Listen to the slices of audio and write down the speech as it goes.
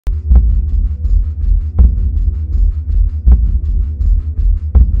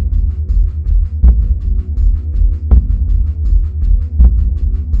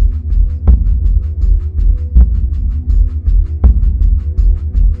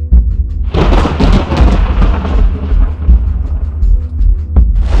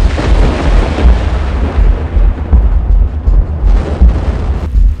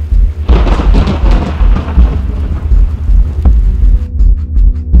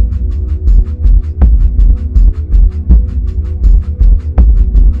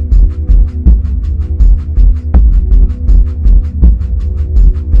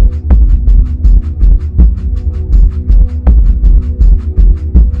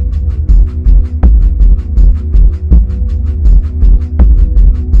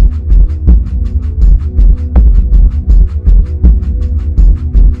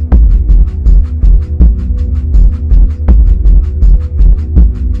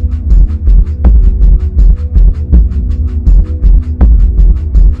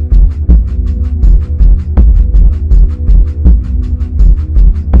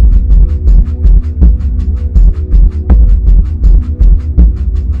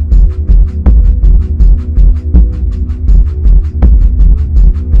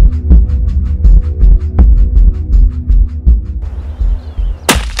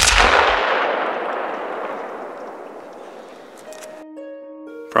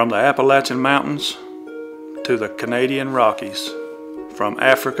From the Appalachian Mountains to the Canadian Rockies, from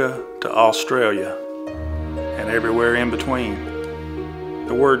Africa to Australia, and everywhere in between,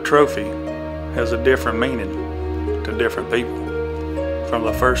 the word trophy has a different meaning to different people. From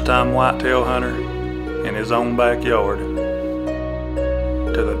the first-time whitetail hunter in his own backyard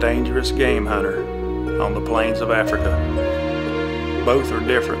to the dangerous game hunter on the plains of Africa. Both are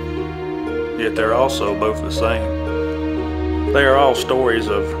different, yet they're also both the same. They are all stories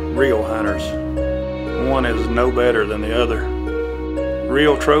of real hunters. One is no better than the other.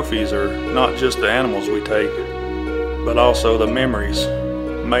 Real trophies are not just the animals we take, but also the memories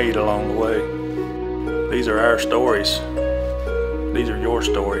made along the way. These are our stories. These are your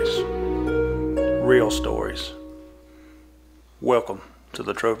stories. Real stories. Welcome to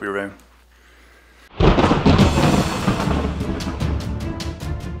the Trophy Room.